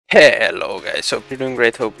Hello guys, hope you're doing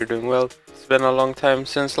great, hope you're doing well. It's been a long time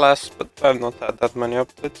since last, but I've not had that many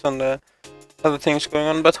updates on the other things going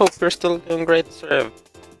on, but hope you're still doing great. Sorry, I've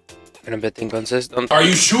been a bit inconsistent. Are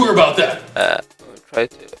you sure about that? I'll try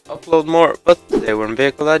to upload more, but today we're in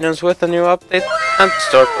Vehicle Legends with a new update, and to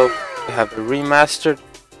start off, we have a remastered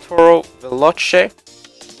Toro Veloce,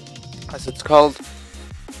 as it's called.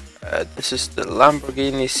 This is the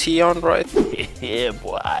Lamborghini Sion, right? Yeah,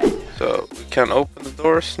 boy. So we can open the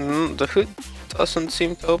doors. The hood doesn't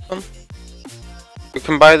seem to open. We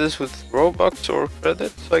can buy this with Robux or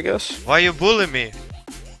credits, I guess. Why you bully me?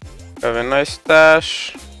 We have a nice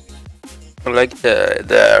dash. I like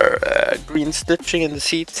the green stitching in the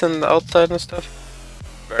seats and the outside and stuff.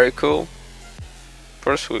 Very cool.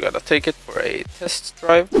 First we gotta take it for a test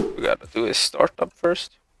drive. We gotta do a startup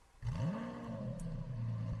first.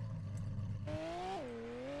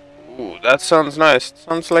 Ooh, that sounds nice.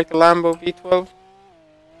 Sounds like a Lambo V12.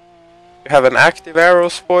 You have an active aero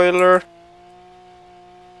spoiler.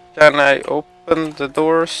 Can I open the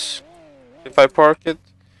doors if I park it?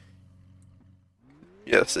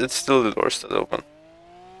 Yes, it's still the doors that open.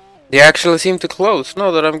 They actually seem to close now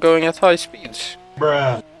that I'm going at high speeds.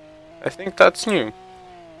 Bruh. I think that's new.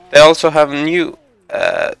 They also have new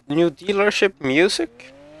dealership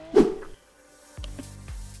music.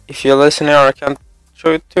 If you listen here, I can't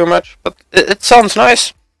show it too much, but it sounds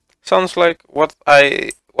nice. Sounds like what I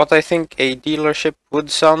think a dealership would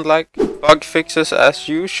sound like. Bug fixes as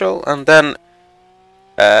usual, and then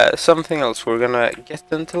something else we're gonna get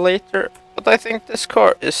into later. But I think this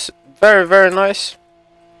car is very nice.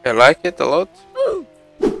 I like it a lot.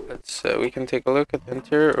 Let's we can take a look at the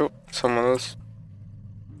interior. Oh, someone else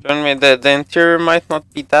join me. The interior might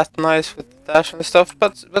not be that nice with the dash and stuff,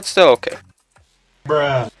 but still okay.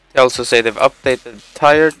 Bruh. They also say they've updated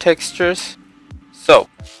tire textures, so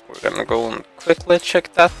we're gonna go and quickly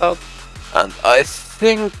check that out. And I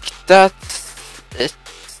think that's it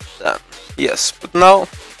then. Yes, but now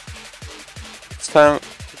it's time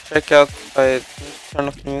to check out. I turn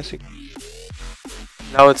off the music.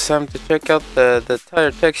 Now it's time to check out the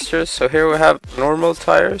tire textures. So here we have normal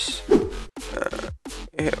tires.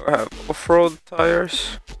 Here we have off-road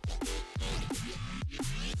tires.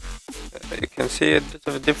 You can see a bit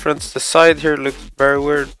of a difference. The side here looks very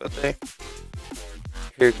weird, but here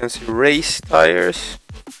you can see race tires.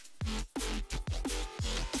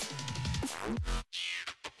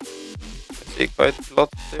 You see quite a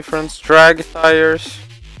lot of difference. Drag tires.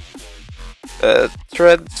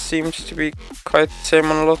 Tread seems to be quite the same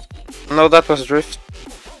on a lot. No, that was drift.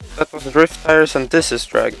 That was drift tires, and this is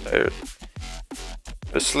drag tires.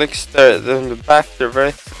 The slicks there in the back, they're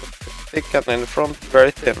very thick, and in the front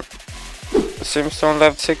very thin. It seems to only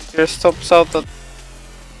have 6 gears, tops out at...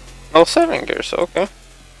 No, 7 gears, okay.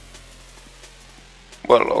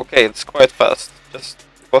 Well, okay, it's quite fast. Just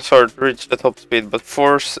it was hard to reach the top speed, but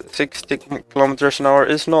 460 kilometers an hour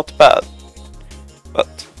is not bad.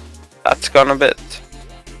 But that's gonna be it.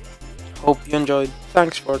 Hope you enjoyed.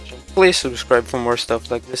 Thanks for watching. Please subscribe for more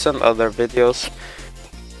stuff like this and other videos.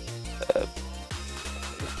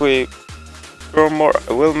 If we grow more,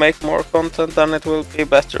 I will make more content and it will be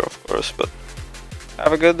better, of course, but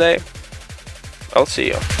have a good day. I'll see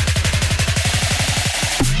you.